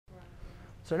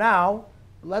So now,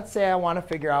 let's say I want to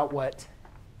figure out what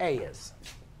A is.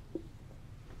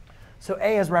 So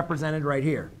A is represented right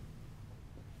here.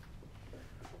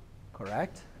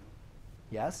 Correct?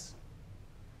 Yes?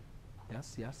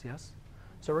 Yes, yes, yes.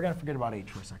 So we're going to forget about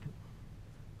H for a second.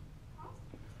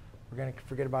 We're going to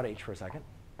forget about H for a second.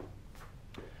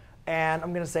 And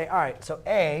I'm going to say, all right, so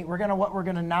A, what we're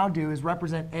going to now do is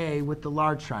represent A with the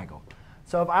large triangle.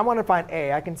 So if I want to find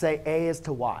A, I can say A is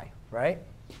to Y, right?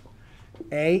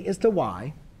 A is to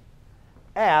Y.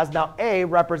 As now A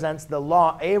represents the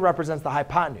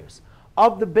hypotenuse.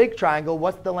 Of the big triangle,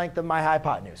 what's the length of my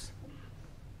hypotenuse?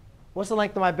 What's the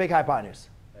length of my big hypotenuse?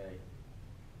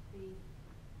 B.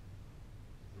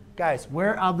 Guys,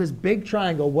 where of this big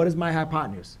triangle, what is my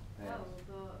hypotenuse?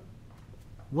 Oh,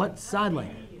 What side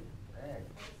length?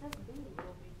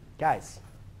 Guys,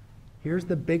 here's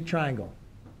the big triangle.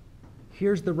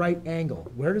 Here's the right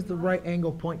angle. Where does the right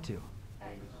angle point to?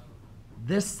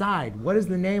 This side. What is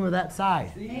the name of that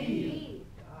side? C.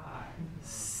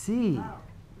 C.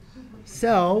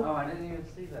 So, Oh, I didn't even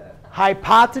see that.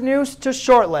 hypotenuse to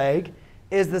short leg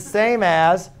is the same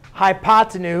as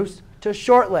hypotenuse to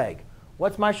short leg.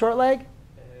 What's my short leg?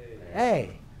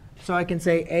 A. So I can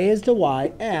say A is to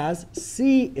Y as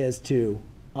C is to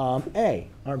A.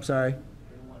 Or, I'm sorry.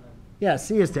 Yeah,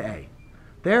 C is to A.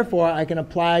 Therefore, I can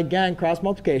apply again cross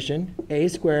multiplication. A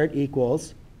squared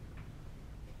equals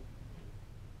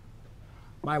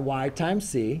my Y times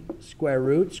C, square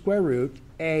root,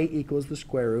 A equals the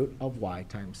square root of Y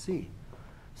times C.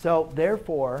 So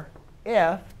therefore,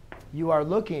 if you are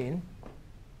looking,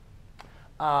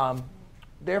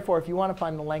 therefore, if you want to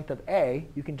find the length of A,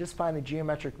 you can just find the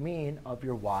geometric mean of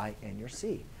your Y and your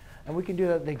C. And we can do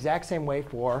that the exact same way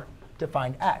to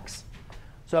find X.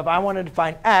 So if I wanted to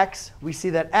find X, we see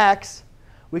that X,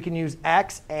 we can use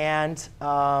X and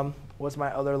what's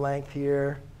my other length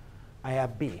here? I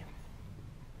have B.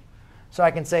 So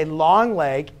I can say long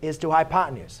leg is to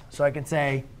hypotenuse. So I can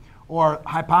say, or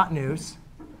hypotenuse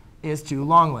is to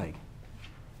long leg.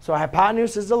 So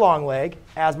hypotenuse is the long leg.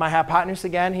 As my hypotenuse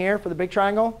again here for the big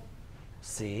triangle,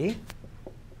 C,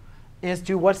 is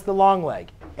to what's the long leg?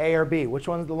 A or B? Which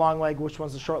one's the long leg? Which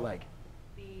one's the short leg?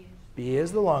 B. B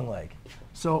is the long leg.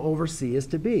 So over C is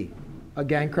to B.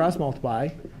 Again, cross multiply.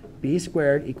 B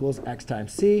squared equals X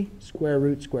times C, square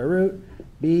root,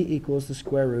 B equals the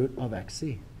square root of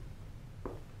XC.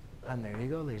 And there you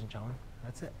go, ladies and gentlemen.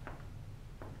 That's it.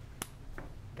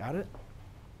 Got it?